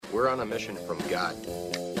We're on a mission from God.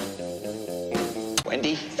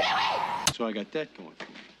 Wendy? So I got that going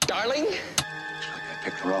for me. Darling? Looks like I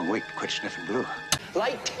picked the wrong week to quit sniffing glue.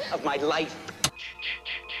 Light of my life.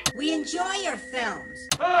 We enjoy your films.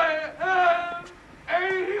 I am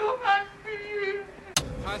a human being.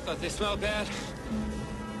 I thought they smelled bad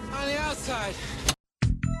on the outside.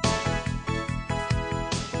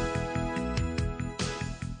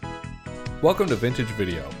 Welcome to Vintage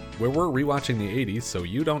Video, where we're rewatching the 80s so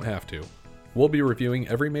you don't have to. We'll be reviewing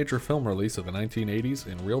every major film release of the 1980s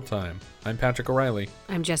in real time. I'm Patrick O'Reilly.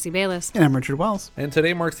 I'm Jesse Bayless. And I'm Richard Wells. And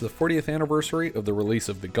today marks the 40th anniversary of the release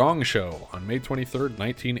of The Gong Show on May 23rd,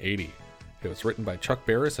 1980. It was written by Chuck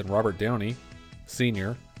Barris and Robert Downey,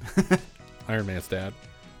 Sr., Iron Man's dad,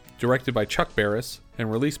 directed by Chuck Barris,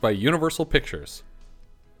 and released by Universal Pictures.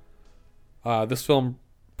 This film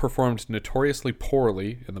performed notoriously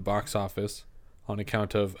poorly in the box office on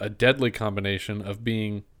account of a deadly combination of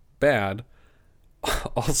being bad,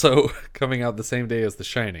 also coming out the same day as The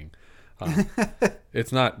Shining.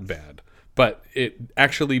 It's not bad, but it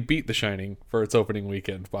actually beat The Shining for its opening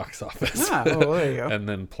weekend box office. There you go. And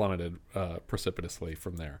then plummeted precipitously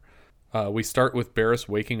from there. We start with Barris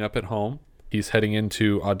waking up at home. He's heading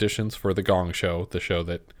into auditions for The Gong Show, the show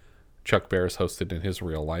that Chuck Barris hosted in his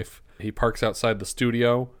real life. He parks outside the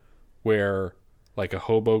studio where like a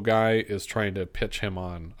hobo guy is trying to pitch him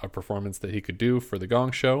on a performance that he could do for The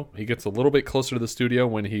Gong Show. He gets a little bit closer to the studio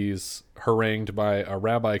when he's harangued by a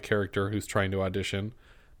rabbi character who's trying to audition.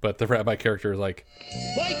 But the rabbi character is like,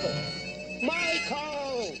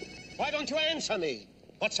 Michael! Why don't you answer me?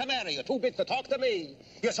 What's the matter? You're too big to talk to me.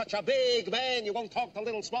 You're such a big man, you won't talk to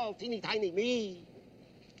little, small, teeny, tiny me.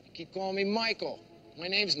 You keep calling me Michael. My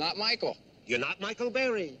name's not Michael. You're not Michael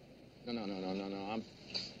Berry. No.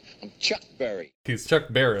 I'm Chuck Berry. He's Chuck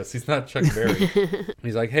Barris. He's not Chuck Berry.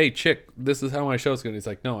 He's like, hey, chick, this is how my show's going. He's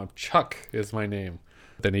like, no, I'm Chuck is my name.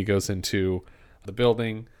 Then he goes into the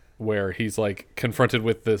building where he's like confronted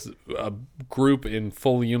with this group in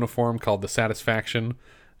full uniform called The Satisfaction,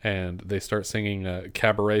 and they start singing a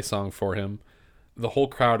cabaret song for him. The whole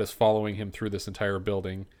crowd is following him through this entire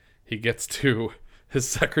building. He gets to his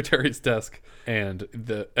secretary's desk,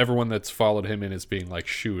 and everyone that's followed him in is being like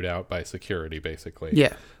shooed out by security, basically.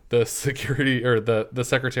 Yeah. The security or the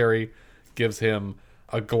secretary gives him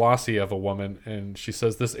a glossy of a woman, and she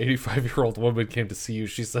says, this 85-year-old woman came to see you.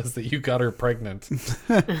 She says that you got her pregnant.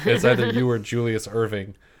 It's either you or Julius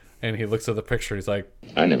Irving. And he looks at the picture. He's like,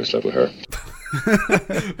 I never slept with her.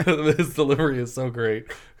 His delivery is so great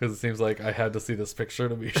because it seems like I had to see this picture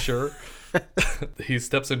to be sure. He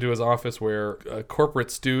steps into his office where a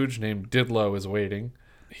corporate stooge named Didlow is waiting.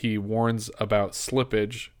 He warns about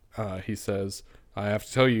slippage. He says, I have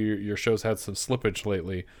to tell you, your show's had some slippage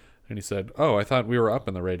lately. And he said, oh, I thought we were up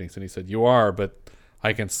in the ratings. And he said, you are, but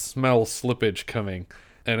I can smell slippage coming.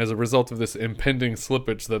 And as a result of this impending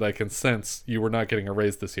slippage that I can sense, you were not getting a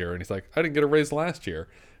raise this year. And he's like, I didn't get a raise last year.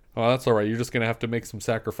 Oh, that's all right. You're just going to have to make some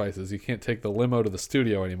sacrifices. You can't take the limo to the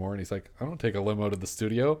studio anymore. And he's like, I don't take a limo to the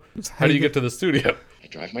studio. How do you get to the studio? I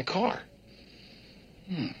drive my car.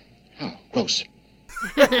 Oh, gross.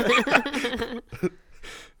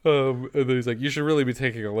 And then he's like, you should really be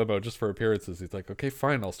taking a limo just for appearances. He's like, okay,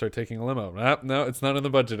 fine, I'll start taking a limo. No, it's not in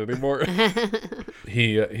the budget anymore.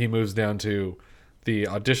 He moves down to the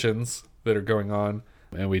auditions that are going on,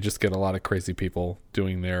 and we just get a lot of crazy people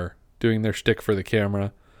doing their shtick for the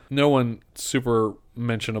camera. No one super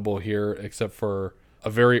mentionable here except for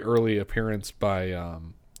a very early appearance by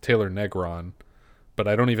Taylor Negron, but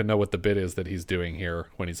I don't even know what the bit is that he's doing here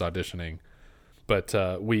when he's auditioning.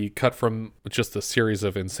 But we cut from just a series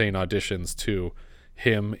of insane auditions to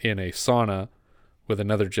him in a sauna with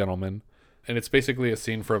another gentleman. And it's basically a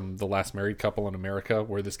scene from The Last Married Couple in America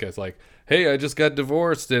where this guy's like, hey, I just got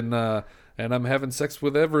divorced and I'm having sex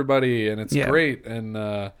with everybody and it's great. And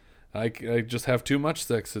I just have too much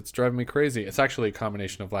sex. It's driving me crazy. It's actually a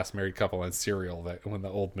combination of Last Married Couple and Serial, that when the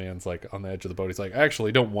old man's like on the edge of the boat, he's like, I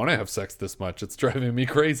actually don't want to have sex this much. It's driving me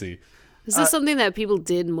crazy. Is this something that people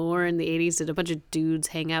did more in the 80s? Did a bunch of dudes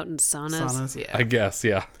hang out in saunas? Yeah. I guess,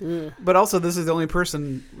 yeah. But also, this is the only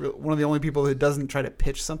person, one of the only people who doesn't try to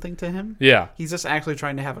pitch something to him. Yeah. He's just actually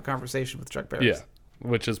trying to have a conversation with Chuck Barris. Yeah,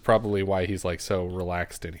 which is probably why he's like so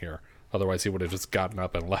relaxed in here. Otherwise, he would have just gotten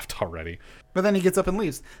up and left already. But then he gets up and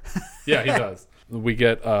leaves. Yeah, he does. We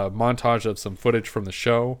get a montage of some footage from the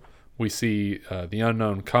show. We see the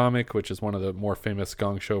unknown comic, which is one of the more famous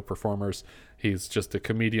Gong Show performers. He's just a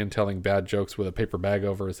comedian telling bad jokes with a paper bag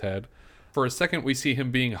over his head. For a second, we see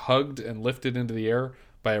him being hugged and lifted into the air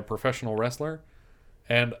by a professional wrestler.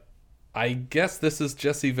 And I guess this is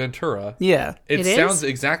Jesse Ventura. Yeah. It It sounds is?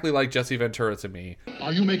 exactly like Jesse Ventura to me.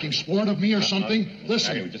 Are you making sport of me or something?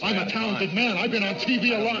 Listen, I'm a talented man. I've been on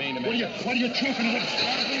TV a lot. What are you choking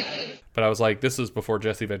with? But I was like, this is before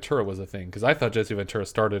Jesse Ventura was a thing, because I thought Jesse Ventura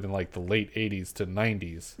started in like the late 80s to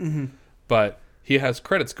 90s. Mm-hmm. But he has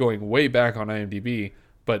credits going way back on IMDb,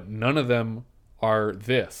 but none of them are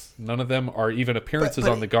this. None of them are even appearances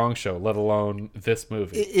But on The Gong Show, let alone this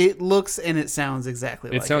movie. It looks and it sounds exactly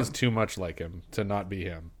like It sounds him. too much like him to not be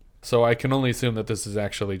him. So I can only assume that this is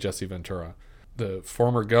actually Jesse Ventura, the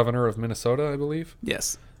former governor of Minnesota, I believe.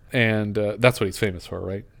 Yes. And that's what he's famous for,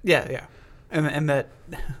 right? Yeah. And that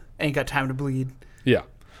ain't got time to bleed. Yeah.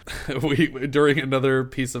 During another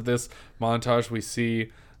piece of this montage, we see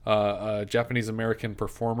a Japanese American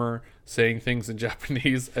performer saying things in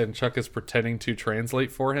Japanese, and Chuck is pretending to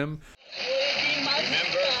translate for him.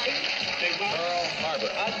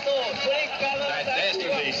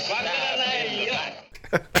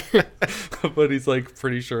 But he's like, I'm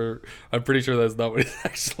pretty sure that's not what he's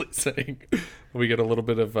actually saying. We get a little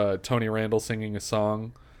bit of Tony Randall singing a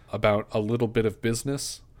song about a little bit of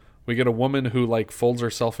business. We get a woman who like folds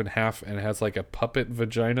herself in half and has like a puppet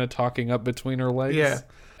vagina talking up between her legs. Yeah.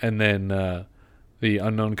 And then the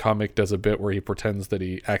unknown comic does a bit where he pretends that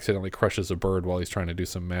he accidentally crushes a bird while he's trying to do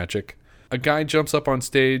some magic. A guy jumps up on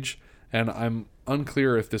stage, and I'm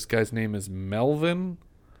unclear if this guy's name is Melvin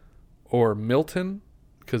or Milton,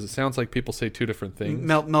 because it sounds like people say two different things.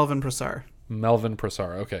 Melvin Prasar. Melvin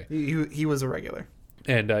Prasar, okay. He was a regular.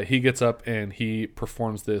 And he gets up and he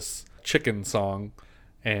performs this chicken song,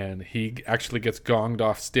 and he actually gets gonged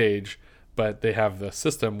off stage. But they have the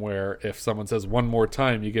system where if someone says one more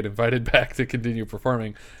time, you get invited back to continue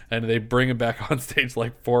performing. And they bring him back on stage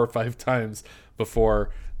like 4 or 5 times before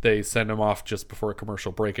they send him off just before a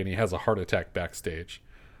commercial break. And he has a heart attack backstage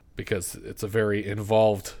because it's a very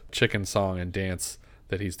involved chicken song and dance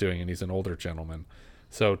that he's doing. And he's an older gentleman.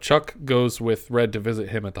 So Chuck goes with Red to visit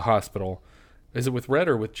him at the hospital. Is it with Red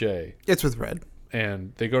or with Jay? It's with Red.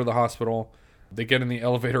 And they go to the hospital. They get in the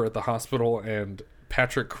elevator at the hospital, and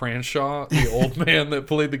Patrick Cranshaw, the old man that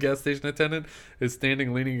played the gas station attendant, is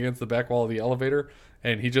standing leaning against the back wall of the elevator,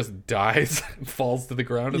 and he just dies and falls to the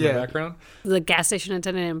ground in the background. The gas station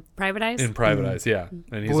attendant in Private Eyes? In Private Eyes, yeah.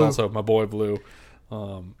 And he's Blue. also my boy Blue.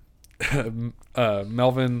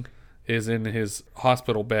 Melvin is in his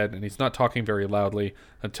hospital bed, and he's not talking very loudly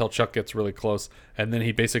until Chuck gets really close, and then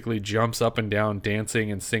he basically jumps up and down dancing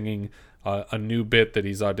and singing a new bit that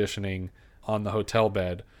he's auditioning on the hotel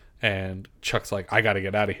bed. And Chuck's like, I gotta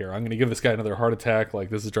get out of here. I'm gonna give this guy another heart attack. Like,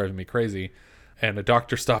 this is driving me crazy. And a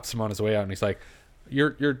doctor stops him on his way out, and he's like,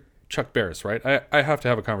 You're Chuck Barris, right? I have to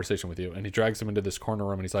have a conversation with you. And he drags him into this corner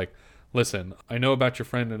room, and he's like, listen, I know about your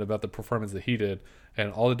friend and about the performance that he did,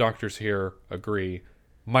 and all the doctors here agree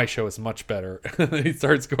my show is much better. He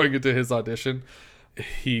starts going into his audition.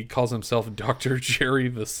 He calls himself Dr. Jerry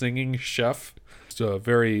the Singing Chef. It's a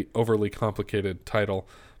very overly complicated title.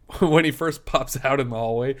 When he first pops out in the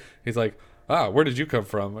hallway, he's like, where did you come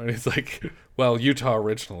from? And he's like, well, Utah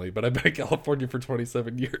originally, but I've been in California for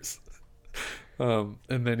 27 years. And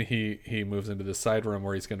then he moves into the side room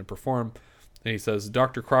where he's going to perform. And he says,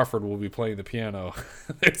 Dr. Crawford will be playing the piano.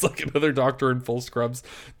 It's like another doctor in full scrubs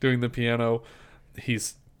doing the piano.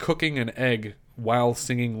 He's cooking an egg while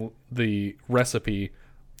singing the recipe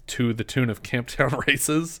to the tune of Camptown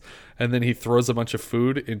Races. And then he throws a bunch of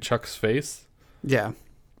food in Chuck's face. Yeah.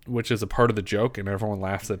 Which is a part of the joke, and everyone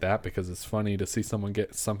laughs at that because it's funny to see someone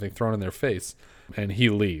get something thrown in their face. And he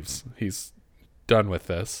leaves. He's done with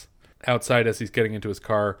this. Outside, as he's getting into his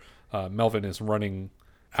car, Melvin is running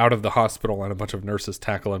out of the hospital, and a bunch of nurses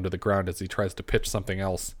tackle him to the ground as he tries to pitch something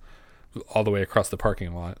else all the way across the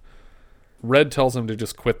parking lot. Red tells him to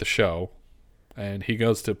just quit the show, and he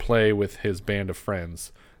goes to play with his band of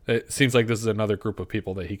friends. It seems like this is another group of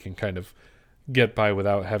people that he can kind of get by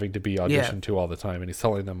without having to be auditioned to all the time. And he's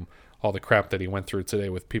telling them all the crap that he went through today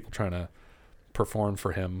with people trying to perform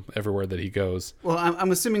for him everywhere that he goes. Well,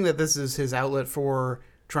 I'm assuming that this is his outlet for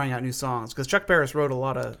trying out new songs, because Chuck Barris wrote a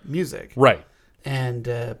lot of music. Right. And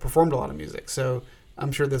performed a lot of music. So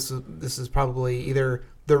I'm sure this is probably either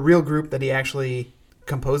the real group that he actually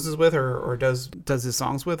composes with or does his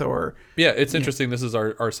songs with, or it's interesting. This is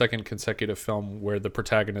our second consecutive film where the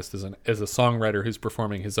protagonist is a songwriter who's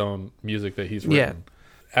performing his own music that he's written.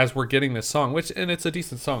 As we're getting this song, and it's a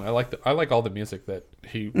decent song. I like all the music that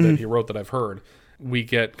he wrote that I've heard. We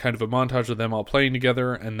get kind of a montage of them all playing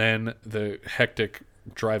together, and then the hectic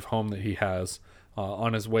drive home that he has.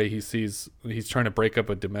 On his way, he's trying to break up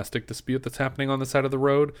a domestic dispute that's happening on the side of the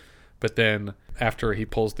road. But then after he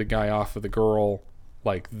pulls the guy off of the girl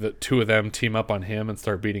like the two of them team up on him and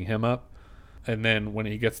start beating him up. And then when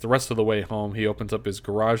he gets the rest of the way home, he opens up his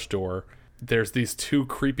garage door. There's these two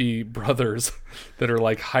creepy brothers that are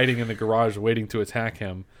like hiding in the garage waiting to attack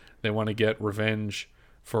him. They want to get revenge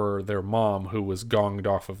for their mom, who was gonged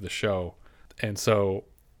off of the show. And so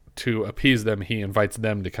to appease them, he invites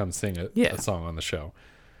them to come sing a song on the show.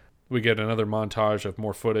 We get another montage of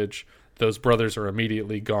more footage. Those brothers are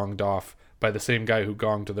immediately gonged off by the same guy who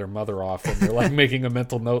gonged their mother off. And they're like making a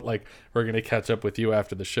mental note, like, we're going to catch up with you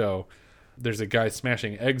after the show. There's a guy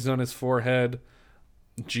smashing eggs on his forehead.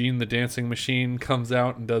 Gene the dancing machine comes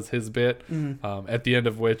out and does his bit, at the end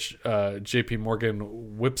of which JP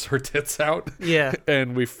Morgan whips her tits out. Yeah.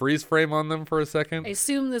 And we freeze frame on them for a second. I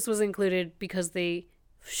assume this was included because they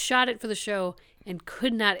shot it for the show and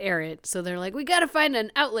could not air it. So they're like, we got to find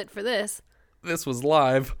an outlet for this. This was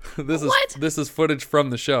live. This is footage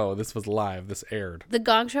from the show. This was live. This aired. The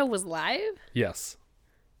Gong Show was live? Yes.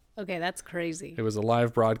 Okay, that's crazy. It was a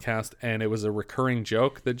live broadcast, and it was a recurring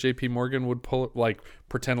joke that JP Morgan would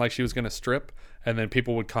pretend like she was going to strip, and then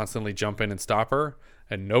people would constantly jump in and stop her,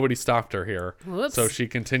 and nobody stopped her here. Whoops. So she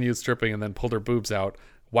continued stripping and then pulled her boobs out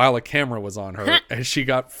while a camera was on her, and she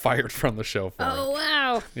got fired from the show for it. Oh,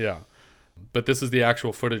 wow. Yeah. But this is the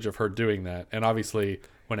actual footage of her doing that, and obviously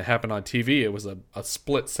when it happened on TV, it was a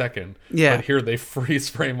split second. Yeah. But here they freeze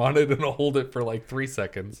frame on it and hold it for like 3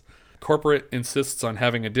 seconds. Corporate insists on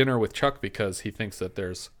having a dinner with Chuck because he thinks that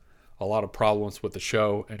there's a lot of problems with the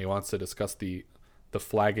show and he wants to discuss the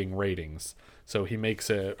flagging ratings. So he makes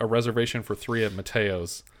a reservation for 3 at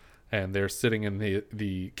Mateo's, and they're sitting in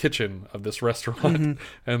the kitchen of this restaurant,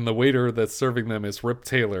 and the waiter that's serving them is Rip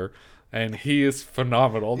Taylor, and he is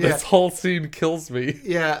phenomenal. Yeah. This whole scene kills me.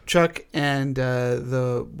 Yeah, Chuck and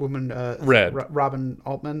the woman, Red. Robin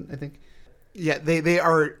Altman, I think. Yeah, they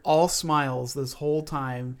are all smiles this whole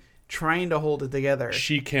time, trying to hold it together.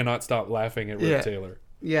 She cannot stop laughing at Rip Taylor.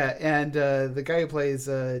 Yeah, and the guy who plays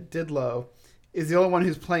Didlow is the only one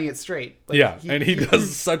who's playing it straight. Like, he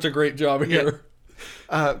does such a great job here.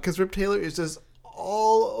 Because Rip Taylor is just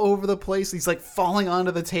all over the place. He's like falling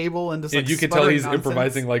onto the table and just like you can tell he's nonsense.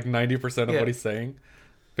 improvising like 90% of what he's saying,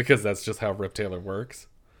 because that's just how Rip Taylor works.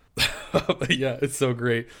 But yeah, it's so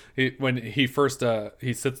great. When he first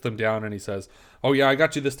he sits them down and he says, "Oh yeah, I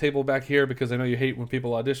got you this table back here because I know you hate when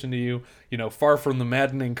people audition to you. You know, far from the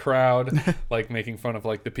maddening crowd," like making fun of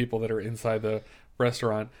like the people that are inside the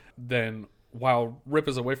restaurant. Then while Rip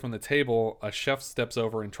is away from the table, a chef steps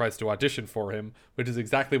over and tries to audition for him, which is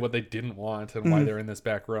exactly what they didn't want and why they're in this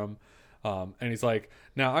back room. And he's like,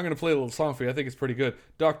 "Now I'm going to play a little song for you. I think it's pretty good.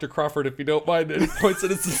 Dr. Crawford, if you don't mind." And he points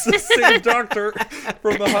at it's the same doctor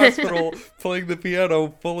from the hospital playing the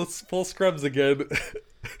piano, full scrubs again.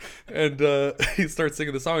 And he starts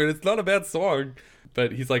singing the song, and it's not a bad song.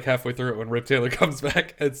 But he's like halfway through it when Rip Taylor comes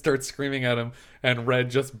back and starts screaming at him. And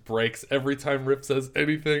Red just breaks every time Rip says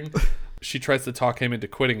anything. She tries to talk him into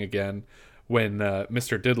quitting again when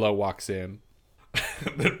Mr. Didlow walks in.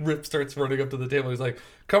 And then Rip starts running up to the table. He's like,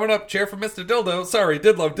 "Coming up, chair for Mr. Dildo. Sorry,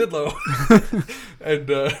 Didlow."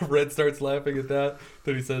 And Red starts laughing at that.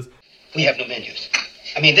 Then he says, We have no menus.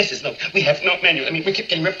 I mean, we have no menu. I mean, we keep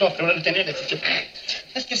getting ripped off another dinner.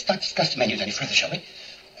 Let's just not discuss the menus any further, shall we?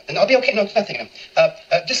 And I'll be okay. No, it's nothing.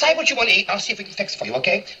 Decide what you want to eat. I'll see if we can fix it for you,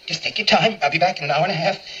 okay? Just take your time. I'll be back in an hour and a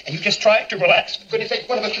half. And you just try to relax. For goodness sake,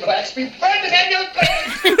 one of us should relax. We burn the menu.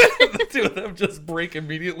 the two of them just break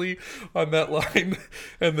immediately on that line.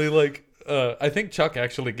 And they like, I think Chuck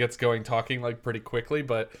actually gets going talking like pretty quickly,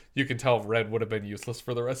 but you can tell Red would have been useless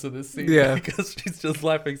for the rest of this scene. Yeah. Because she's just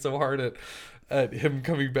laughing so hard at him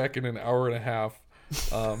coming back in an hour and a half.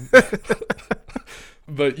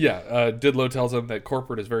 But yeah, Didlow tells him that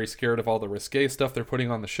corporate is very scared of all the risque stuff they're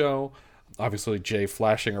putting on the show. Obviously, Jay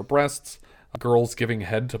flashing her breasts, girls giving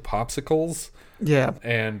head to popsicles,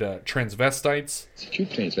 and transvestites. It's cute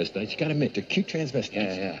transvestites. You gotta admit, they're cute transvestites.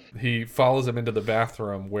 Yeah. He follows him into the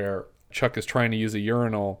bathroom where Chuck is trying to use a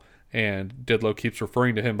urinal, and Didlow keeps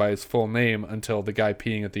referring to him by his full name until the guy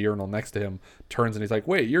peeing at the urinal next to him turns and he's like,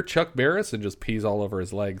 "Wait, you're Chuck Barris?" and just pees all over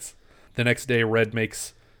his legs. The next day, Red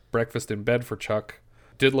makes breakfast in bed for Chuck.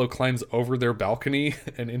 Didlow climbs over their balcony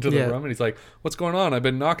and into the room, and he's like, "What's going on? I've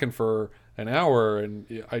been knocking for an hour,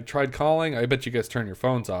 and I tried calling. I bet you guys turn your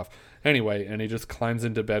phones off." Anyway, and he just climbs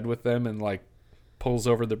into bed with them and like pulls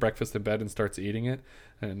over the breakfast in bed and starts eating it.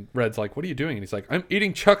 And Red's like, "What are you doing?" And he's like, "I'm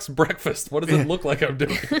eating Chuck's breakfast. What does it look like I'm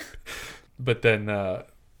doing?" But then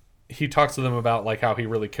he talks to them about like how he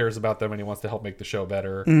really cares about them and he wants to help make the show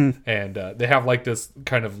better. And they have like this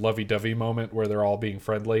kind of lovey-dovey moment where they're all being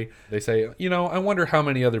friendly. They say, I wonder how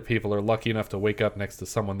many other people are lucky enough to wake up next to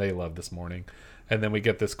someone they love this morning. And then we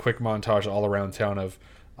get this quick montage all around town of,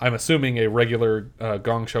 I'm assuming, a regular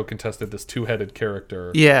Gong Show contestant, this two-headed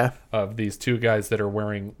character of these two guys that are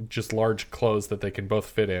wearing just large clothes that they can both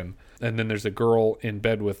fit in. And then there's a girl in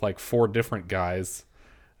bed with like 4 different guys.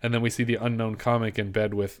 And then we see the unknown comic in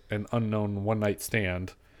bed with an unknown one-night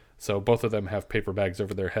stand. So both of them have paper bags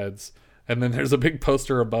over their heads. And then there's a big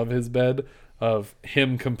poster above his bed of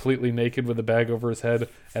him completely naked with a bag over his head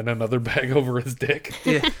and another bag over his dick.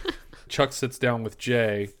 Yeah. Chuck sits down with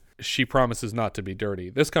Jay. She promises not to be dirty.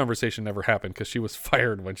 This conversation never happened because she was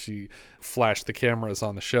fired when she flashed the cameras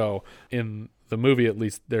on the show. In the movie, at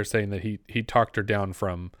least, they're saying that he talked her down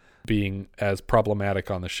from being as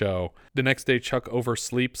problematic on the show. The next day, Chuck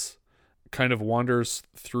oversleeps, kind of wanders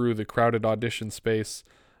through the crowded audition space.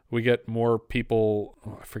 We get more people.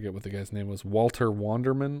 I forget what the guy's name was. Walter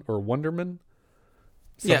Wonderman or Wonderman?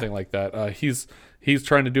 Something like that. He's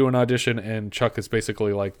trying to do an audition, and Chuck is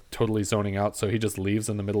basically like totally zoning out, so he just leaves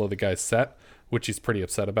in the middle of the guy's set, which he's pretty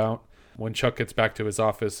upset about. When Chuck gets back to his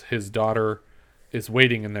office, his daughter is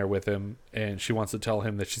waiting in there with him, and she wants to tell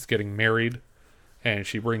him that she's getting married, and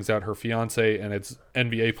she brings out her fiance, and it's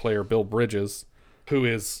NBA player Bill Bridges, who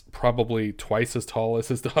is probably twice as tall as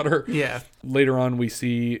his daughter. Yeah. Later on, we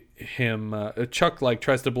see him, Chuck like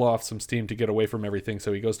tries to blow off some steam to get away from everything,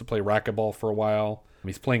 so he goes to play racquetball for a while.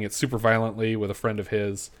 He's playing it super violently with a friend of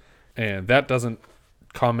his, and that doesn't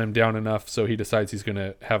calm him down enough, so he decides he's going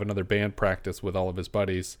to have another band practice with all of his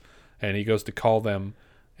buddies, and he goes to call them,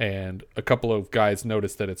 and a couple of guys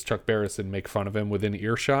notice that it's Chuck Barris and make fun of him within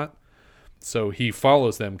earshot. So he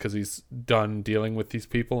follows them because he's done dealing with these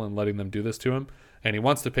people and letting them do this to him, and he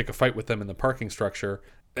wants to pick a fight with them in the parking structure.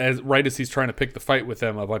 Right as he's trying to pick the fight with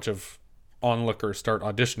them, a bunch of onlookers start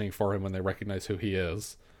auditioning for him when they recognize who he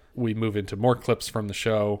is. We move into more clips from the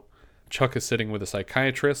show. Chuck is sitting with a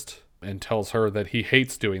psychiatrist and tells her that he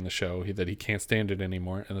hates doing the show, that he can't stand it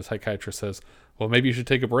anymore. And the psychiatrist says, well, maybe you should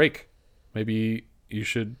take a break. Maybe you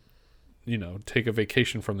should, take a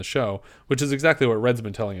vacation from the show, which is exactly what Red's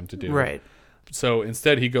been telling him to do. Right. So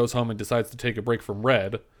instead he goes home and decides to take a break from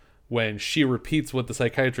Red when she repeats what the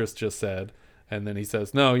psychiatrist just said. And then he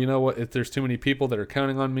says, no, you know what? If there's too many people that are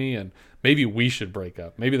counting on me, and maybe we should break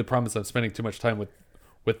up. Maybe the problem is I'm spending too much time with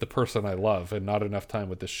the person I love and not enough time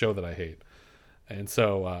with this show that I hate. And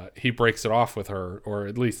so he breaks it off with her, or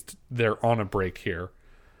at least they're on a break here.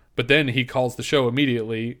 But then he calls the show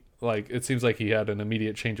immediately. Like, it seems like he had an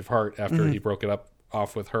immediate change of heart after he broke it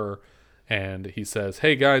off with her. And he says,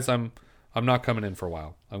 hey guys, I'm not coming in for a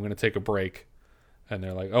while. I'm going to take a break. And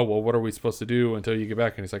they're like, oh, well, what are we supposed to do until you get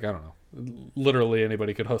back? And he's like, I don't know. Literally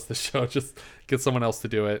anybody could host the show. Just get someone else to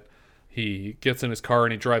do it. He gets in his car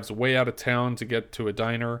and he drives way out of town to get to a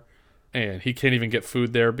diner. And he can't even get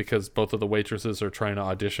food there because both of the waitresses are trying to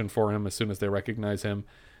audition for him as soon as they recognize him.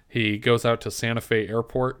 He goes out to Santa Fe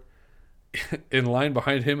Airport. In line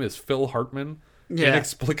behind him is Phil Hartman,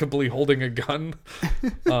 inexplicably holding a gun.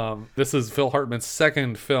 This is Phil Hartman's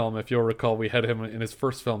second film. If you'll recall, we had him in his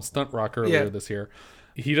first film, Stunt Rock, earlier this year.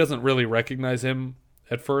 He doesn't really recognize him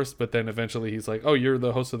at first, but then eventually he's like, oh, you're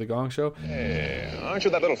the host of the Gong Show? Hey, aren't you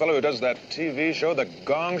that little fellow who does that TV show, The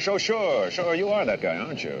Gong Show? Sure, you are that guy,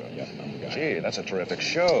 aren't you? Yes, I'm the guy. Gee, that's a terrific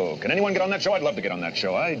show. Can anyone get on that show? I'd love to get on that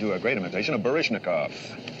show. I do a great imitation of Baryshnikov.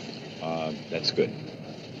 That's good.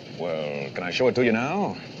 Well, can I show it to you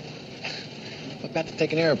now? I'm about to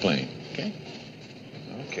take an airplane, okay?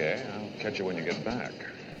 Okay, I'll catch you when you get back.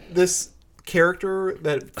 This character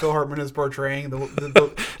that Phil Hartman is portraying,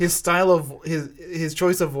 his style of his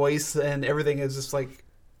choice of voice and everything is just like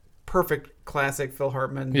perfect classic Phil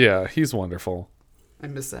Hartman. Yeah, he's wonderful. I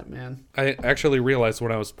miss that man. I actually realized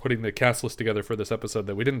when I was putting the cast list together for this episode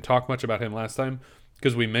that we didn't talk much about him last time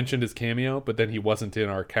because we mentioned his cameo, but then he wasn't in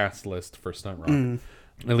our cast list for Stunt Rock.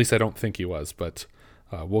 At least I don't think he was, but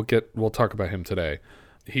we'll talk about him today.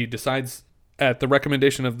 He decides, at the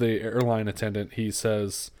recommendation of the airline attendant, he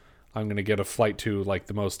says, I'm going to get a flight to like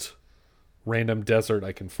the most random desert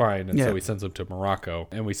I can find. And so he sends him to Morocco.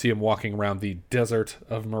 And we see him walking around the desert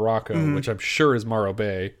of Morocco, which I'm sure is Morro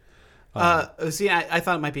Bay. See, I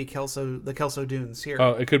thought it might be the Kelso Dunes here.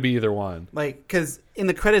 Oh, it could be either one. Like, because in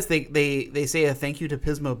the credits, they say a thank you to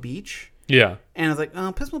Pismo Beach. Yeah. And I was like,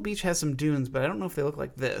 Pismo Beach has some dunes, but I don't know if they look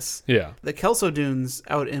like this. Yeah. The Kelso Dunes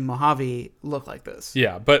out in Mojave look like this.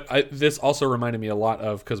 Yeah, but this also reminded me a lot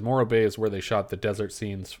of, because Morro Bay is where they shot the desert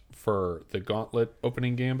scenes for the Gauntlet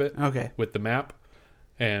opening gambit. Okay. With the map.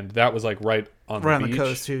 And that was like right on the beach. Right on the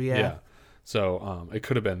coast, too, yeah. So it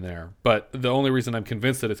could have been there. But the only reason I'm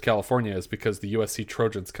convinced that it's California is because the USC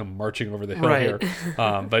Trojans come marching over the hill here.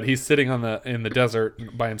 But he's sitting in the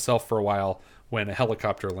desert by himself for a while when a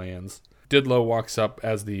helicopter lands. Didlow walks up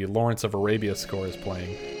as the Lawrence of Arabia score is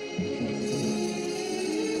playing.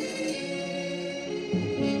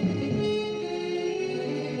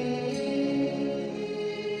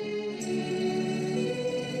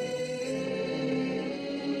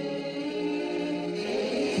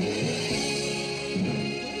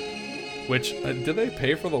 Which, did they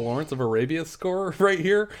pay for the Lawrence of Arabia score right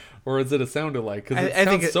here? Or is it a sound-alike? Because it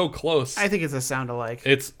sounds so close. I think it's a sound-alike.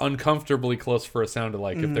 It's uncomfortably close for a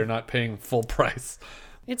sound-alike if they're not paying full price.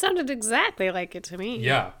 It sounded exactly like it to me.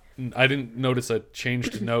 Yeah. I didn't notice a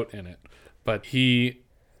changed note in it. But he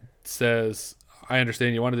says, I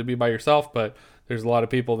understand you wanted to be by yourself, but there's a lot of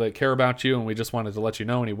people that care about you, and we just wanted to let you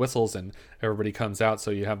know. And he whistles, and everybody comes out.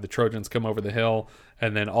 So you have the Trojans come over the hill,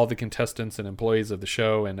 and then all the contestants and employees of the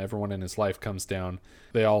show and everyone in his life comes down.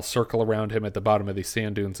 They all circle around him at the bottom of these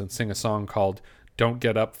sand dunes and sing a song called Don't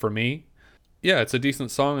Get Up For Me. Yeah, it's a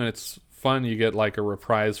decent song, and it's fun. You get like a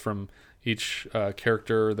reprise from each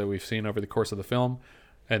character that we've seen over the course of the film.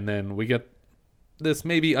 And then we get this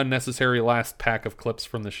maybe unnecessary last pack of clips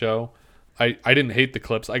from the show. I didn't hate the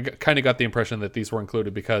clips. I kind of got the impression that these were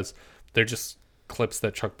included because they're just clips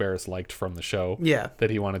that Chuck Barris liked from the show that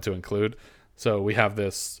he wanted to include. So we have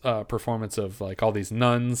this performance of like all these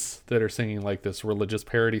nuns that are singing like this religious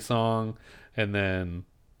parody song, and then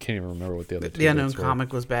can't even remember what the other two. The unknown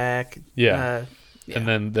comic was back. Yeah, and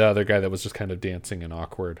then the other guy that was just kind of dancing and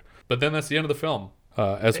awkward. But then that's the end of the film.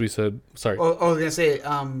 As we said, sorry. I was gonna say,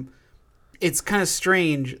 it's kind of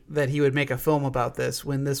strange that he would make a film about this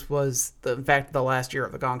when this was, in fact, the last year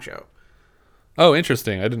of the Gong Show. Oh,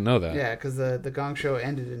 interesting. I didn't know that. Yeah, because the Gong Show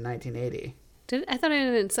ended in 1980. I thought it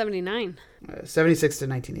ended in 79. 76 to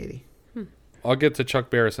 1980. I'll get to Chuck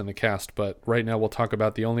Barris in the cast, but right now we'll talk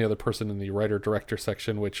about the only other person in the writer-director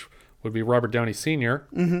section, which would be Robert Downey Sr.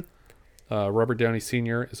 Robert Downey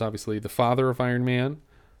Sr. is obviously the father of Iron Man.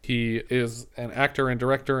 He is an actor and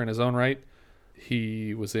director in his own right.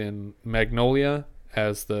 He was in Magnolia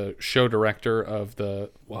as the show director of the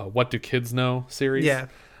What Do Kids Know series. Yeah.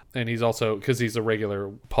 And he's also, because he's a regular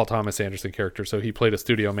Paul Thomas Anderson character, so he played a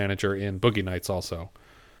studio manager in Boogie Nights also.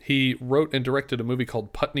 He wrote and directed a movie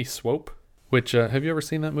called Putney Swope, which, have you ever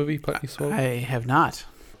seen that movie, Putney Swope? I have not.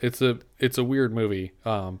 It's a weird movie,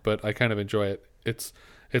 but I kind of enjoy it. It's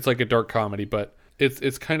like a dark comedy, but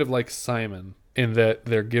it's kind of like Simon in that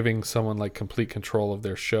they're giving someone like complete control of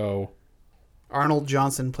their show. Arnold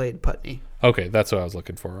Johnson played Putney. Okay, that's what I was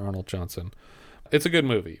looking for, Arnold Johnson. It's a good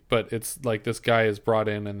movie, but it's like this guy is brought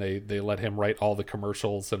in and they let him write all the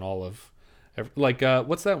commercials and all of... Like,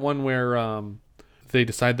 what's that one where they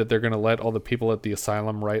decide that they're going to let all the people at the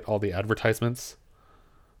asylum write all the advertisements?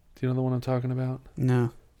 Do you know the one I'm talking about?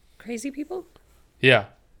 No. Crazy People? Yeah,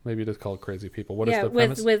 maybe just call it Crazy People. What is the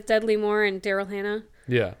premise? With Dudley Moore and Daryl Hannah.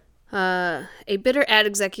 Yeah. A bitter ad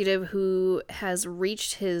executive who has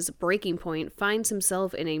reached his breaking point finds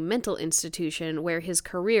himself in a mental institution where his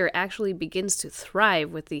career actually begins to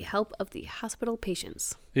thrive with the help of the hospital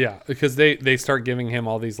patients. Yeah, because they start giving him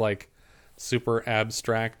all these like super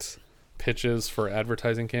abstract pitches for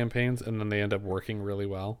advertising campaigns, and then they end up working really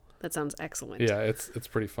well. That sounds excellent. Yeah, it's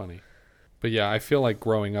pretty funny. But yeah, I feel like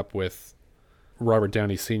growing up with Robert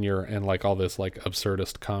Downey Sr. and like all this like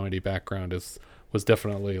absurdist comedy background was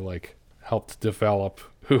definitely like helped develop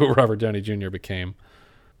who Robert Downey Jr. became.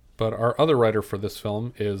 But our other writer for this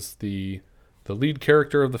film is the lead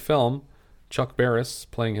character of the film, Chuck Barris,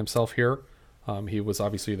 playing himself here. He was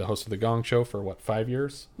obviously the host of the Gong Show for 5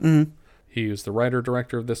 years? Mm-hmm. He was the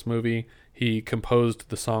writer-director of this movie. He composed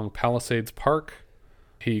the song Palisades Park.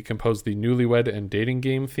 He composed the Newlywed and Dating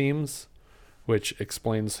Game themes, which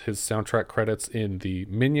explains his soundtrack credits in the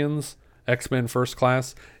Minions, X-Men First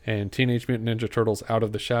Class, and Teenage Mutant Ninja Turtles Out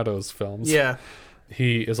of the Shadows films. Yeah.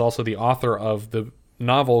 He is also the author of the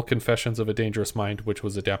novel Confessions of a Dangerous Mind, which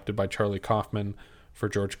was adapted by Charlie Kaufman for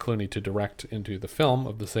George Clooney to direct into the film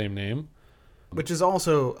of the same name. Which is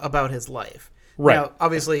also about his life. Right. Now,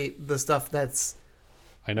 obviously, the stuff that's...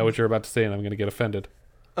 I know what you're about to say, and I'm going to get offended.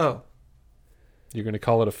 Oh. You're going to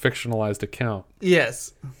call it a fictionalized account.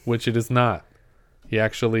 Yes. Which it is not. He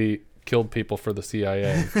actually killed people for the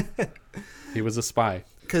CIA. He was a spy.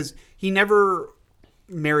 Because he never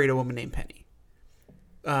married a woman named Penny.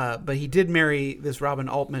 But he did marry this Robin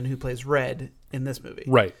Altman who plays Red in this movie.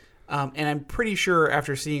 Right. And I'm pretty sure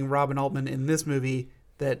after seeing Robin Altman in this movie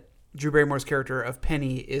that Drew Barrymore's character of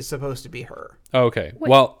Penny is supposed to be her. Oh, okay.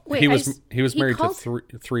 He was married to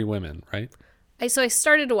three women, right? So I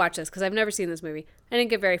started to watch this because I've never seen this movie. I didn't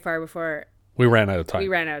get very far before we ran out of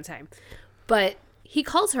time. But he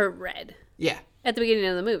calls her Red. Yeah. At the beginning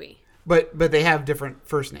of the movie. But they have different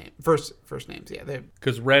first names. Yeah.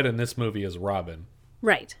 Because Red in this movie is Robin.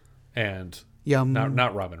 Right. And Yum.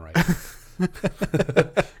 Not Robin Wright.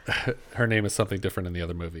 Her name is something different in the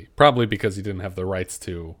other movie. Probably because he didn't have the rights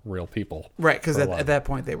to real people. Right, because at that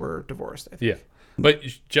point they were divorced, I think. Yeah. But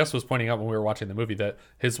Jess was pointing out when we were watching the movie that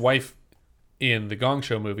his wife in the Gong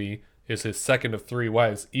Show movie is his second of 3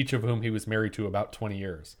 wives, each of whom he was married to about 20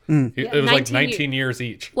 years. It was like 19 years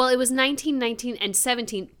each. Well, it was 19, 19, and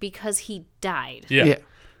 17 because he died. Yeah.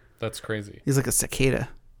 That's crazy. He's like a cicada.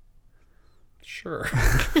 Sure.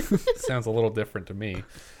 Sounds a little different to me.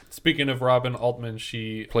 Speaking of Robin Altman,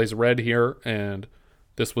 she plays Red here, and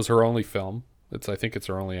this was her only film. I think it's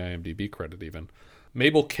her only IMDb credit even.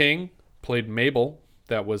 Mabel King played Mabel.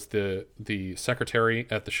 That was the secretary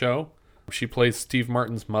at the show. She plays Steve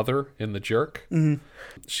Martin's mother in The Jerk. Mm-hmm.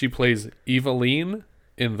 She plays Eveline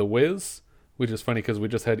in The Wiz, which is funny because we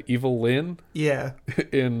just had Evelyn. Yeah.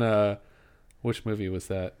 In which movie was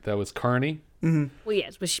that? That was Carney. Mm-hmm. Well,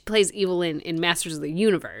 yes, but she plays Evelyn in Masters of the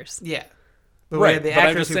Universe. Yeah. Right, but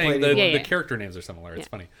I'm just saying the character names are similar. It's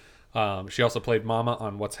funny. She also played Mama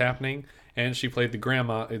on What's Happening, and she played the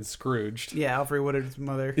grandma in Scrooged. Yeah, Alfred Woodard's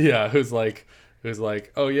mother. Yeah, who's like,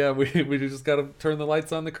 oh yeah, we just got to turn the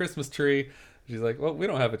lights on the Christmas tree. She's like, well, we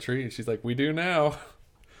don't have a tree. And she's like, we do now.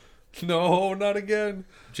 No, not again.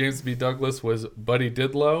 James B. Douglas was Buddy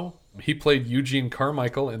Didlow. He played Eugene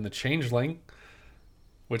Carmichael in The Changeling,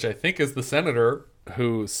 which I think is the senator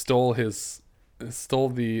who stole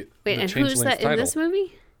the Wait, and Changeling's who's that title. in this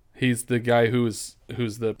movie? He's the guy who's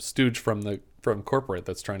the stooge from corporate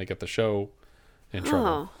that's trying to get the show in trouble.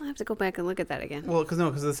 Oh, I'll have to go back and look at that again. Well,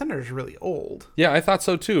 because the senator's really old. Yeah, I thought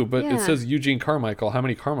so too, but Yeah. it says Eugene Carmichael. How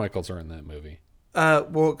many Carmichaels are in that movie?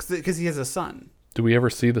 Well, because he has a son. Do we ever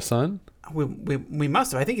see the son? We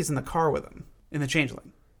must have. I think he's in the car with him in The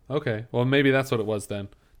Changeling. Okay, well maybe that's what it was then.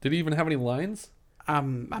 Did he even have any lines?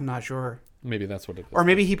 I'm not sure. Maybe that's what it was. Or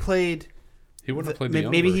maybe he played. He wouldn't have played the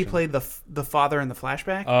young Maybe he version. played the father in the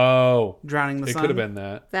flashback. Oh, drowning the it son. could have been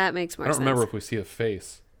that. That makes more sense. I don't remember if we see a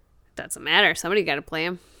face. Doesn't matter. Somebody got to play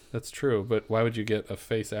him. That's true, but why would you get a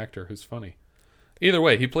face actor who's funny? Either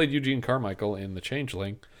way, he played Eugene Carmichael in The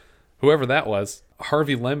Changeling. Whoever that was.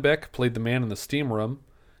 Harvey Lembeck played the man in the steam room.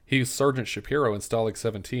 He's Sergeant Shapiro in Stalag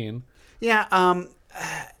 17. Yeah,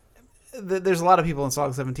 there's a lot of people in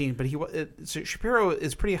Stalag 17, but Shapiro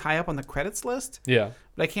is pretty high up on the credits list. Yeah.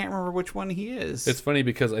 But I can't remember which one he is. It's funny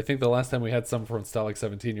because I think the last time we had someone from Stalag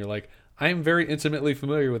 17, you're like, I am very intimately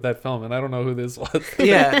familiar with that film, and I don't know who this was.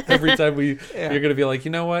 Yeah. Every time you're going to be like,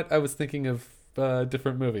 you know what? I was thinking of a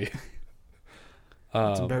different movie.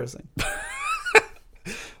 It's embarrassing.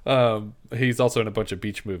 He's also in a bunch of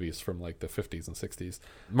beach movies from like the 50s and 60s.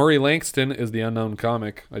 Murray Langston is the unknown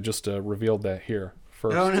comic. I just revealed that here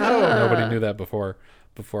first. Oh, no. Nobody knew that before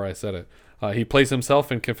I said it. He plays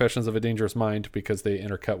himself in Confessions of a Dangerous Mind because they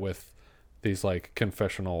intercut with these like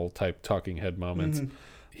confessional type talking head moments. Mm-hmm.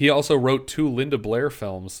 He also wrote 2 Linda Blair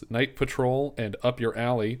films, Night Patrol and Up Your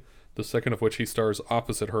Alley, the second of which he stars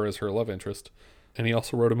opposite her as her love interest. And he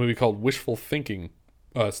also wrote a movie called Wishful Thinking.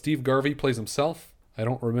 Steve Garvey plays himself. I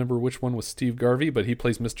don't remember which one was Steve Garvey, but he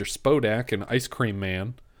plays Mr. Spodak in Ice Cream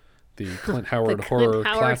Man, the Clint Howard horror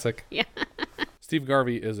classic. Yeah. Steve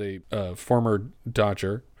Garvey is a former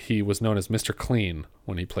Dodger. He was known as Mr. Clean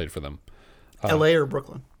when he played for them. L.A. or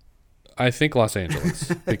Brooklyn? I think Los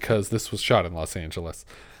Angeles, because this was shot in Los Angeles.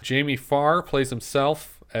 Jamie Farr plays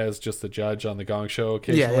himself as just the judge on the Gong Show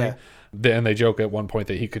occasionally. Yeah. And they joke at one point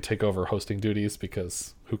that he could take over hosting duties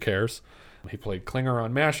because who cares? He played Klinger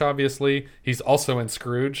on MASH, obviously. He's also in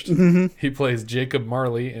Scrooged. Mm-hmm. He plays Jacob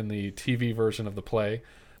Marley in the TV version of the play.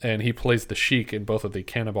 And he plays the Sheik in both of the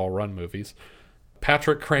Cannonball Run movies.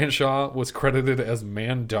 Patrick Cranshaw was credited as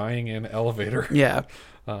man dying in elevator. Yeah.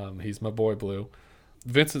 He's my boy Blue.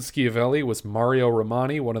 Vincent Schiavelli was Mario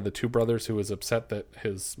Romani, one of the 2 brothers who was upset that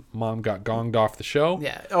his mom got gonged off the show.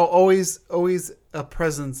 Yeah, always a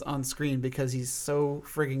presence on screen because he's so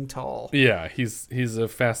frigging tall. Yeah, he's a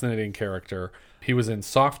fascinating character. He was in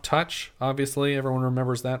Soft Touch, obviously. Everyone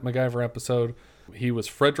remembers that MacGyver episode. He was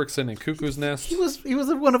Fredrickson in Cuckoo's Nest. He was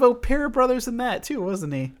one of O'Para brothers in that too,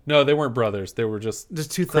 wasn't he? No, they weren't brothers. They were just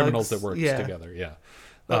 2 criminals thugs that worked together. Yeah,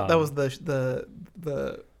 that was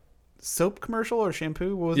the soap commercial or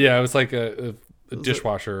shampoo. What was it was like a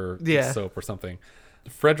dishwasher soap or something.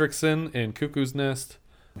 Fredrickson in Cuckoo's Nest.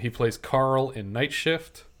 He plays Carl in Night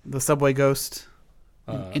Shift. The subway ghost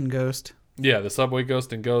in Ghost. Yeah, the subway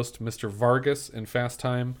ghost in Ghost. Mr. Vargas in Fast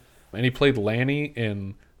Time. And he played Lanny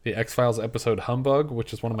in the X-Files episode Humbug,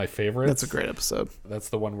 which is one of my favorites. That's a great episode. That's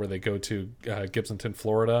the one where they go to Gibsonton,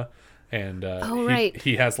 Florida, and right.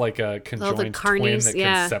 he has like a conjoined twin that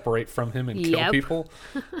can separate from him and kill people.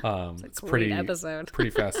 It's pretty episode.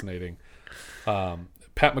 Pretty fascinating.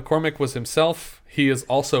 Pat McCormick was himself. He is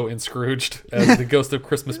also in Scrooged as the Ghost of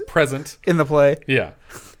Christmas Present. In the play. Yeah.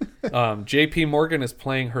 J.P. Morgan is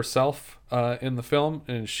playing herself in the film,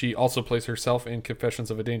 and she also plays herself in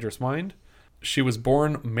Confessions of a Dangerous Mind. She was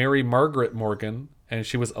born Mary Margaret Morgan, and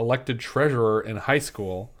she was elected treasurer in high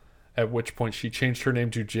school, at which point she changed her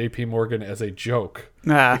name to J.P. Morgan as a joke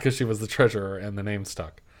because she was the treasurer and the name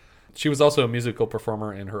stuck. She was also a musical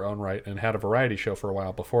performer in her own right and had a variety show for a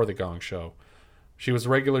while before The Gong Show. She was a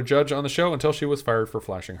regular judge on the show until she was fired for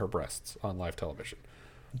flashing her breasts on live television.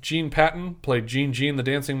 Gene Patton played Gene the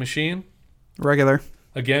Dancing Machine. Regular.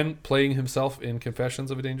 Again, playing himself in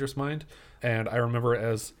Confessions of a Dangerous Mind. And I remember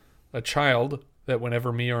as a child that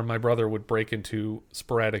whenever me or my brother would break into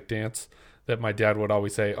sporadic dance, that my dad would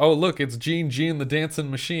always say, "Oh, look, it's Gene the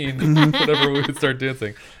Dancing Machine," whenever we would start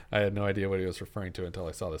dancing. I had no idea what he was referring to until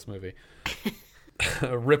I saw this movie.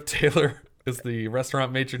 Rip Taylor is the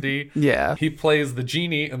restaurant maitre d'. Yeah. He plays the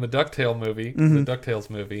genie in the DuckTales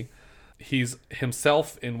movie. He's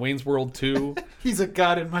himself in Wayne's World 2. He's a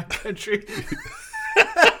god in my country.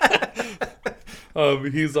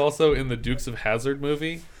 He's also in the Dukes of Hazzard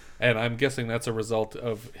movie, and I'm guessing that's a result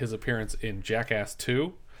of his appearance in Jackass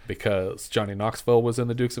 2, because Johnny Knoxville was in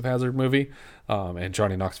the Dukes of Hazzard movie, and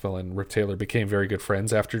Johnny Knoxville and Rip Taylor became very good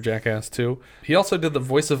friends after Jackass 2. He also did the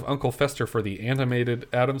voice of Uncle Fester for the animated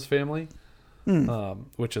Addams Family,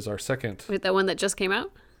 which is our second. Wait, that one that just came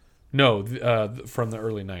out? No, from the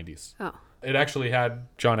early 90s. Oh. It actually had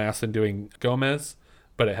John Astin doing Gomez,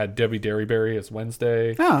 but it had Debbie Derryberry as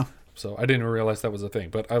Wednesday. Oh. So I didn't realize that was a thing,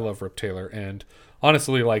 but I love Rip Taylor, and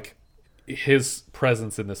honestly, like, his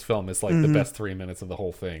presence in this film is like the best 3 minutes of the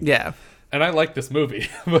whole thing. Yeah. And I like this movie,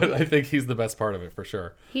 but I think he's the best part of it for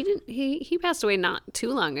sure. He passed away not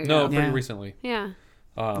too long ago. No, pretty recently. Yeah.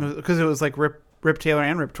 Because it was like Rip Taylor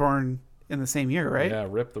and Rip Torn in the same year, right? Yeah,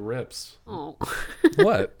 Rip the Rips. Oh.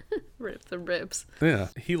 What? Rip the Rips. Yeah.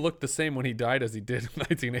 He looked the same when he died as he did in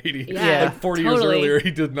 1980. Yeah, like 40 years earlier,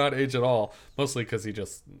 he did not age at all. Mostly because he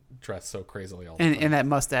just dressed so crazily all the time. And that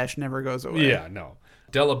mustache never goes away. Yeah, no.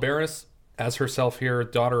 Della Barris, as herself here,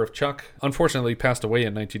 daughter of Chuck, unfortunately passed away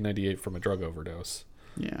in 1998 from a drug overdose.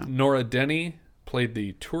 Yeah. Nora Denny played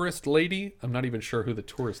the tourist lady. I'm not even sure who the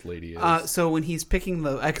tourist lady is. So when he's picking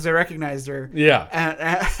because I recognized her. Yeah.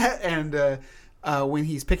 And when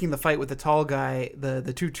he's picking the fight with the tall guy,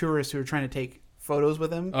 the two tourists who are trying to take photos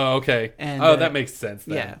with him. Oh, okay. And, that makes sense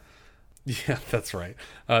then. Yeah. Yeah, that's right.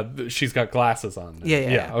 She's got glasses on.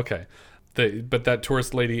 Yeah. Okay. But that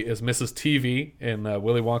tourist lady is Mrs. TV in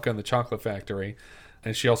Willy Wonka and the Chocolate Factory,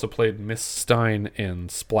 and she also played Miss Stein in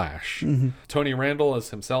Splash. Mm-hmm. Tony Randall is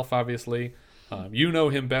himself, obviously. You know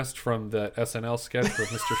him best from the SNL sketch with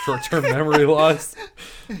Mr. Short-Term Memory Loss.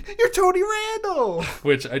 You're Tony Randall!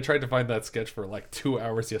 Which I tried to find that sketch for like 2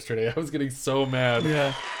 hours yesterday. I was getting so mad.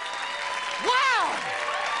 Yeah. Wow!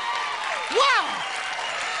 Wow!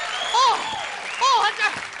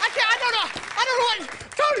 I don't know what...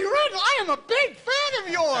 Tony Randall, I am a big fan of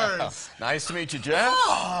yours! Nice to meet you, Jeff.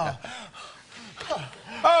 Oh.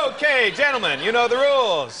 Okay, gentlemen, you know the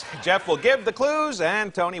rules. Jeff will give the clues,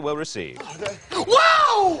 and Tony will receive.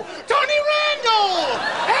 Wow! Tony Randall!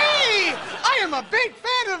 Hey! I am a big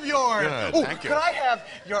fan of yours! Good, thank you. Could I have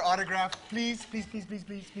your autograph, please? Please, please, please,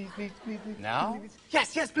 please, please, please, please, please. Now? Please.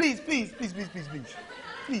 Yes, yes, please, please, please, please, please, please.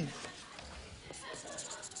 Please.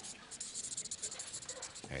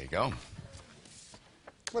 There you go.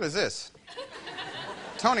 What is this?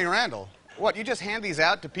 Tony Randall. What, you just hand these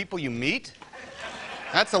out to people you meet?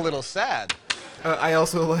 That's a little sad. I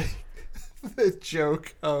also like the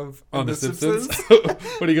joke of On The Simpsons?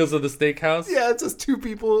 When he goes to the steakhouse? Yeah, it's just two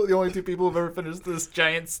people, the only two people who've ever finished this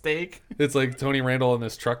giant steak. It's like Tony Randall and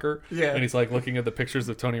this trucker. Yeah. And he's like looking at the pictures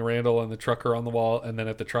of Tony Randall and the trucker on the wall, and then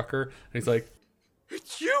at the trucker. And he's like,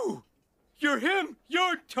 "It's you! You're him!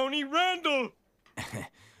 You're Tony Randall!"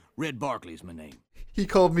 Red Barkley's my name. He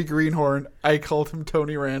called me Greenhorn. I called him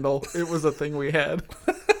Tony Randall. It was a thing we had.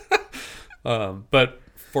 But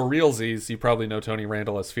for realsies, you probably know Tony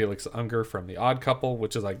Randall as Felix Unger from The Odd Couple,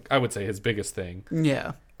 which is, like, I would say his biggest thing.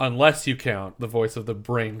 Yeah. Unless you count the voice of the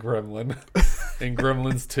brain gremlin in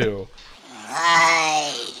Gremlins 2.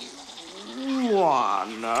 I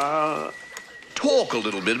wanna talk a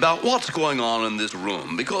little bit about what's going on in this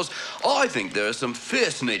room, because I think there are some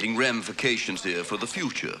fascinating ramifications here for the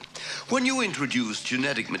future. When you introduce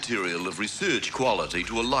genetic material of research quality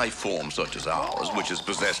to a life form such as ours, which is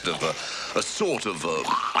possessed of a sort of,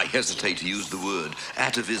 I hesitate to use the word,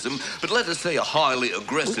 atavism, but let us say a highly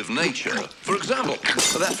aggressive nature. For example,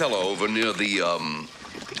 that fellow over near the,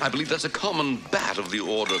 I believe that's a common bat of the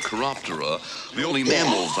order Chiroptera, the only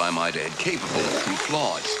mammals, I might add, capable of true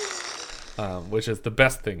flight. Which is the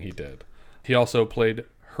best thing he did. He also played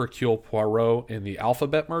Hercule Poirot in the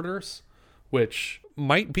Alphabet Murders, which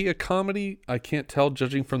might be a comedy. I can't tell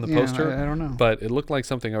judging from the poster. I don't know. But it looked like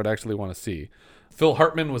something I would actually want to see. Phil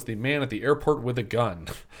Hartman was the man at the airport with a gun.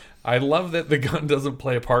 I love that the gun doesn't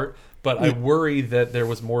play a part, but I worry that there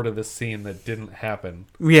was more to this scene that didn't happen.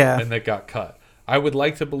 Yeah. And that got cut. I would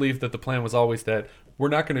like to believe that the plan was always that we're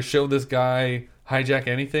not going to show this guy hijack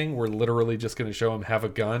anything. We're literally just going to show him have a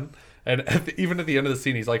gun. And even at the end of the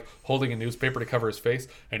scene, he's like holding a newspaper to cover his face,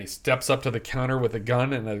 and he steps up to the counter with a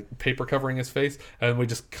gun and a paper covering his face, and we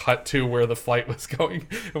just cut to where the flight was going,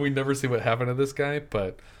 and we never see what happened to this guy.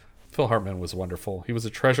 But Phil Hartman was wonderful. He was a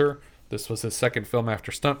treasure. This was his second film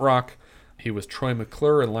after Stunt Rock. He was Troy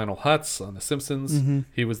McClure and Lionel Hutz on The Simpsons. Mm-hmm.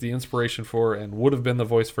 He was the inspiration for and would have been the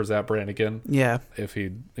voice for Zap Brannigan. Yeah. If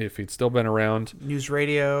he'd still been around. News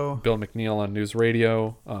Radio. Bill McNeil on News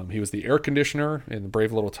Radio. He was the air conditioner in The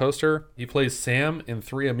Brave Little Toaster. He plays Sam in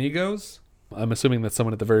Three Amigos. I'm assuming that's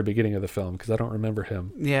someone at the very beginning of the film because I don't remember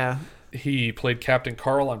him. Yeah. He played Captain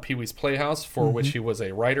Carl on Pee-wee's Playhouse, for which he was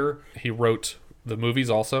a writer. He wrote the movies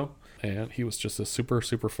also, and he was just a super,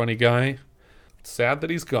 super funny guy. Sad that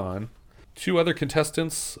he's gone. Two other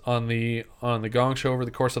contestants on the Gong Show over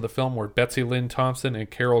the course of the film were Betsy Lynn Thompson and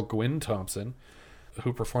Carol Gwynn Thompson,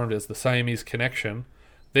 who performed as the Siamese Connection.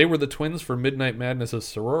 They were the twins for Midnight Madness'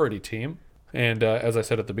 sorority team. And as I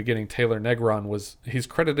said at the beginning, Taylor Negron he's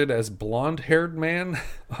credited as blonde-haired man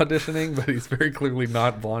auditioning, but he's very clearly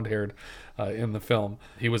not blonde-haired in the film.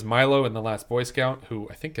 He was Milo in The Last Boy Scout, who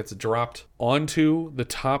I think gets dropped onto the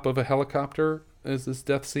top of a helicopter. Is this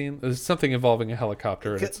death scene? There's something involving a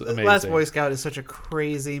helicopter, and it's amazing. Last Boy Scout is such a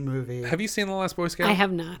crazy movie. Have you seen The Last Boy Scout? I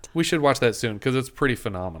have not. We should watch that soon because it's pretty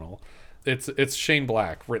phenomenal. It's Shane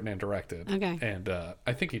Black, written and directed. Okay. And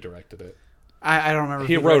I think he directed it. I don't remember.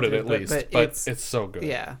 He wrote it at least, but it's so good.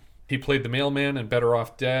 Yeah. He played the mailman in Better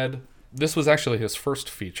Off Dead. This was actually his first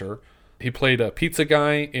feature. He played a pizza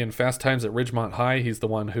guy in Fast Times at Ridgemont High. He's the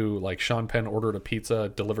one who, like, Sean Penn ordered a pizza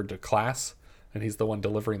delivered to class, and he's the one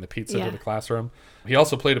delivering the pizza to the classroom. He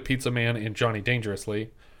also played a pizza man in Johnny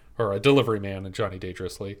Dangerously, or a delivery man in Johnny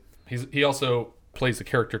Dangerously. He also plays the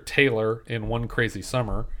character Taylor in One Crazy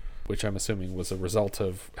Summer, which I'm assuming was a result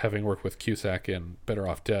of having worked with Cusack in Better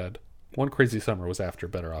Off Dead. One Crazy Summer was after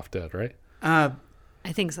Better Off Dead, right?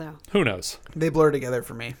 I think so. Who knows? They blur together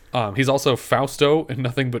for me. He's also Fausto in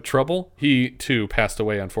Nothing But Trouble. He, too, passed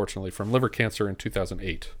away, unfortunately, from liver cancer in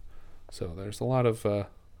 2008. So there's a lot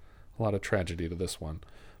of tragedy to this one.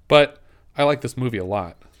 But I like this movie a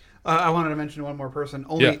lot. I wanted to mention one more person,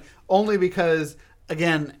 only because,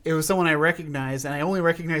 again, it was someone I recognized, and I only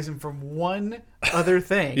recognize him from one other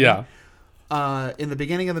thing. Yeah. In the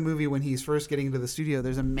beginning of the movie, when he's first getting into the studio,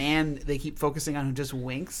 there's a man they keep focusing on who just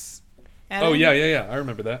winks at him. Yeah. I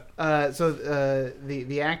remember that. So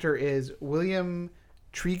the actor is William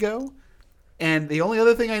Trigo, and the only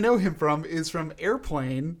other thing I know him from is from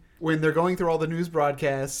Airplane, when they're going through all the news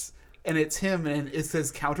broadcasts, and it's him, and it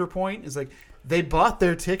says counterpoint. It's like, they bought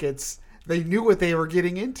their tickets. They knew what they were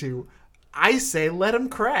getting into. I say, let them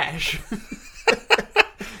crash.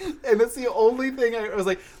 And that's the only thing I was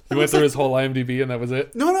like. You went through his whole IMDb and that was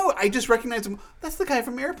it? No, I just recognized him. That's the guy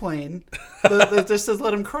from Airplane. That just says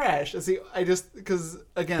let him crash. Because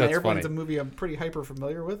again, that's Airplane's funny. a movie I'm pretty hyper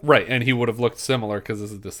familiar with. Right, and he would have looked similar because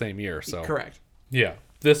this is the same year. So correct. Yeah,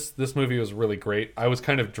 this movie was really great. I was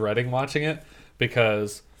kind of dreading watching it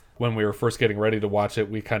because when we were first getting ready to watch it,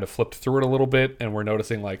 we kind of flipped through it a little bit and we're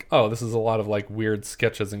noticing like, oh, this is a lot of like weird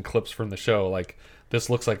sketches and clips from the show. Like, this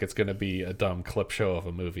looks like it's going to be a dumb clip show of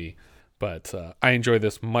a movie. But I enjoyed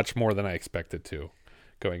this much more than I expected to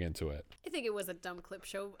going into it. I think it was a dumb clip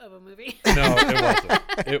show of a movie. No,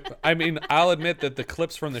 it wasn't. I mean, I'll admit that the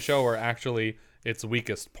clips from the show are actually its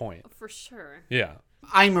weakest point. For sure. Yeah.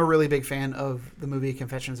 I'm a really big fan of the movie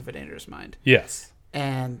Confessions of a Dangerous Mind. Yes.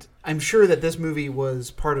 And I'm sure that this movie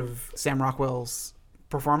was part of Sam Rockwell's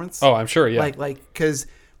performance. Oh, I'm sure, yeah. Like, because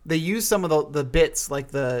they use some of the bits, like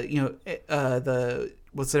the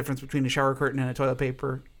what's the difference between a shower curtain and a toilet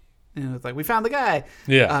paper? It's like, we found the guy.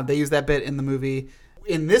 Yeah. They use that bit in the movie.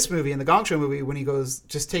 In this movie, in the Gong Show movie, when he goes,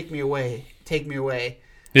 just take me away.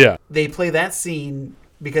 Yeah. They play that scene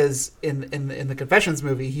because in the Confessions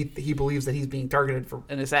movie, he believes that he's being targeted for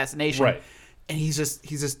an assassination. Right. And he's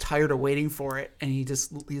just tired of waiting for it, and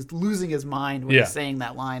he's losing his mind when he's saying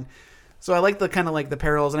that line. So I like the kind of like the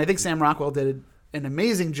parallels, and I think Sam Rockwell did an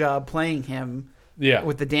amazing job playing him. Yeah.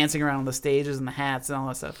 With the dancing around the stages and the hats and all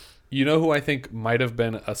that stuff. You know who I think might have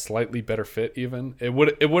been a slightly better fit even? It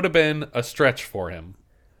would have been a stretch for him.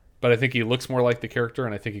 But I think he looks more like the character,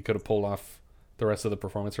 and I think he could have pulled off the rest of the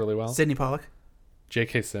performance really well. Sidney Pollack.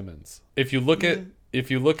 J.K. Simmons. If you look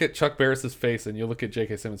at Chuck Barris's face and you look at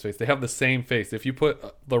J.K. Simmons' face, they have the same face. If you put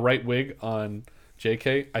the right wig on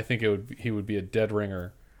J.K., I think he would be a dead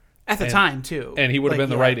ringer. At the time too. And he would have been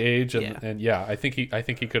the right age and I think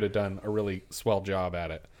he could have done a really swell job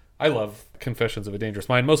at it. I love Confessions of a Dangerous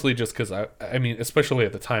Mind, mostly just because I mean, especially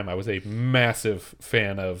at the time, I was a massive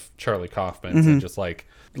fan of Charlie Kaufman's and just like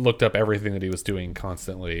looked up everything that he was doing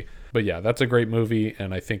constantly. But yeah, that's a great movie,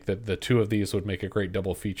 and I think that the two of these would make a great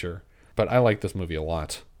double feature. But I like this movie a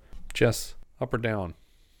lot. Jess, up or down?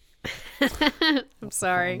 I'm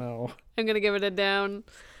sorry. Oh, no. I'm gonna give it a down.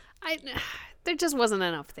 There just wasn't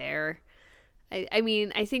enough there. I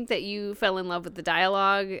mean, I think that you fell in love with the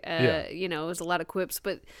dialogue. You know, it was a lot of quips,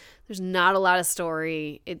 but there's not a lot of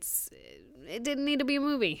story. It didn't need to be a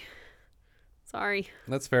movie. Sorry.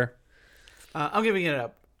 That's fair. I'm giving it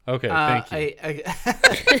up. Okay, thank you.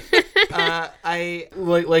 I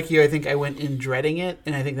like you. I think I went in dreading it,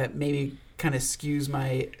 and I think that maybe kind of skews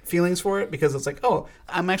my feelings for it because it's like, oh,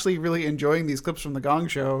 I'm actually really enjoying these clips from the Gong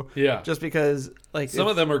Show. Yeah. Just because, like, some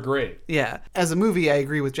of them are great. Yeah. As a movie, I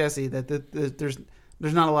agree with Jesse that there's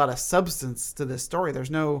not a lot of substance to this story.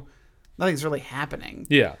 Nothing's really happening.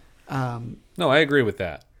 Yeah. No, I agree with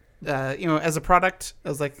that. You know, as a product, I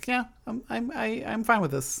was like, yeah, I'm fine with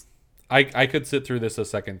this. I could sit through this a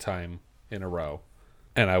second time in a row,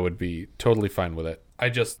 and I would be totally fine with it. I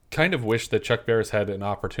just kind of wish that Chuck Barris had an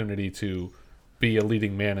opportunity to be a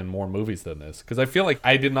leading man in more movies than this, because I feel like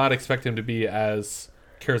I did not expect him to be as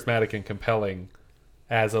charismatic and compelling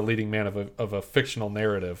as a leading man of a fictional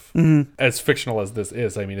narrative. As fictional as this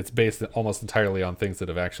is, I mean, it's based almost entirely on things that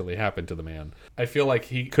have actually happened to the man. I feel like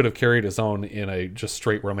he could have carried his own in a just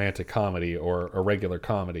straight romantic comedy or a regular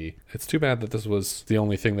comedy. It's too bad that this was the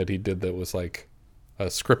only thing that he did that was like a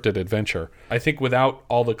scripted adventure. I think without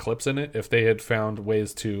all the clips in it, if they had found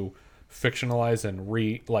ways to fictionalize and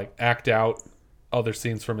act out other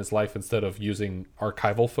scenes from his life instead of using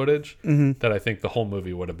archival footage, that I think the whole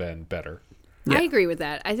movie would have been better. Yeah. I agree with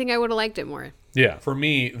that. I think I would have liked it more. Yeah, for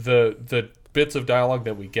me, the bits of dialogue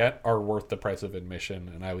that we get are worth the price of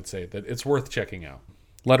admission, and I would say that it's worth checking out.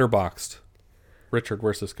 Letterboxd. Richard,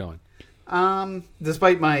 where's this going?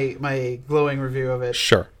 Despite my glowing review of it,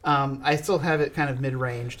 sure. I still have it kind of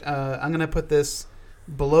mid-ranged. I'm gonna put this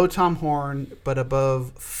below Tom Horn, but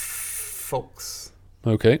above Folks.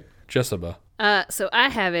 Okay, Jessica. So I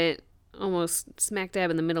have it almost smack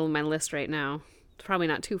dab in the middle of my list right now. It's probably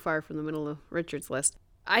not too far from the middle of Richard's list.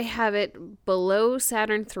 I have it below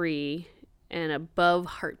Saturn III and above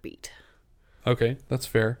Heartbeat. Okay, that's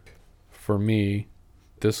fair. For me,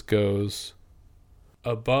 this goes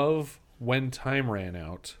above When Time Ran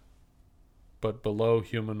Out, but below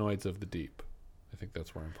Humanoids of the Deep. I think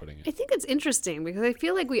that's where I'm putting it. I think it's interesting because I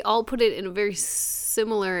feel like we all put it in a very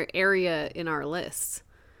similar area in our lists.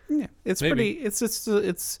 Yeah, it's maybe.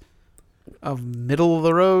 It's a middle of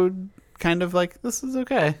the road kind of like, this is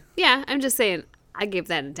okay. Yeah, I'm just saying I gave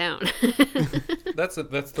that a down. That's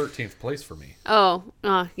 13th place for me. Oh,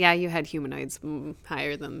 yeah, you had Humanoids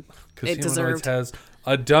higher than it deserved. Humanoids has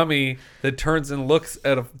a dummy that turns and looks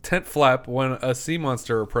at a tent flap when a sea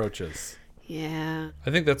monster approaches. Yeah.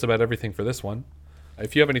 I think that's about everything for this one.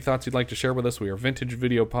 If you have any thoughts you'd like to share with us, we are Vintage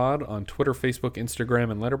Video Pod on Twitter, Facebook, Instagram,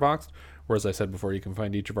 and Letterboxd, where, as I said before, you can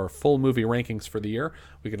find each of our full movie rankings for the year.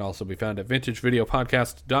 We can also be found at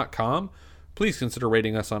vintagevideopodcast.com. Please consider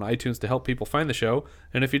rating us on iTunes to help people find the show,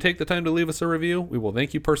 and if you take the time to leave us a review, we will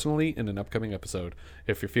thank you personally in an upcoming episode.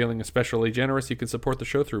 If you're feeling especially generous, you can support the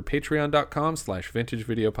show through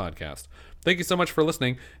patreon.com/vintagevideopodcast. Thank you so much for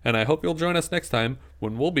listening, and I hope you'll join us next time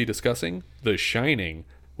when we'll be discussing The Shining,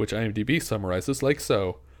 which IMDb summarizes like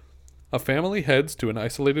so. A family heads to an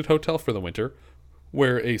isolated hotel for the winter,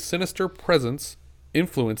 where a sinister presence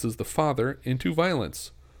influences the father into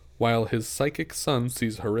violence, while his psychic son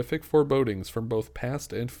sees horrific forebodings from both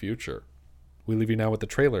past and future. We leave you now with the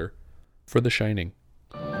trailer for The Shining.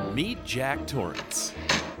 Meet Jack Torrance.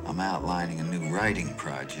 I'm outlining a new writing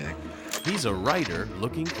project. He's a writer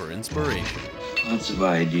looking for inspiration. Lots of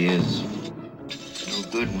ideas. No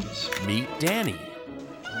good ones. Meet Danny.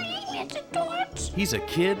 He's a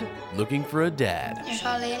kid looking for a dad. There's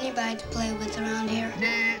hardly anybody to play with around here.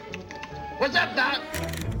 What's up, Doc?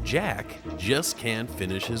 Jack just can't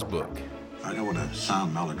finish his book. I don't want to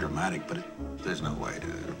sound melodramatic, but there's no way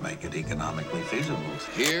to make it economically feasible.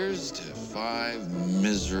 Here's to 5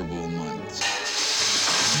 miserable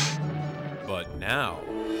months. But now,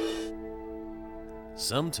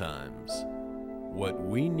 sometimes what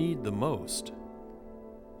we need the most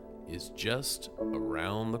is just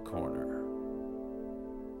around the corner.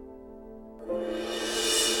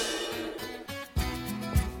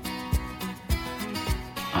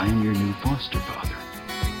 I'm your new foster father.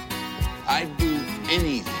 I'd do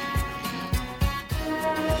anything.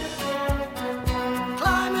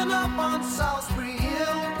 Climbing up on Salisbury Hill,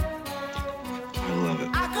 I love it.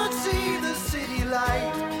 I could see the city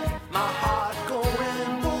light. My heart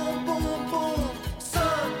going boom, boom, boom.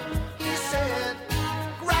 Son, he said,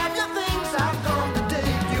 grab your things, I've come to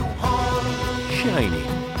take you home.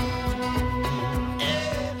 Shiny.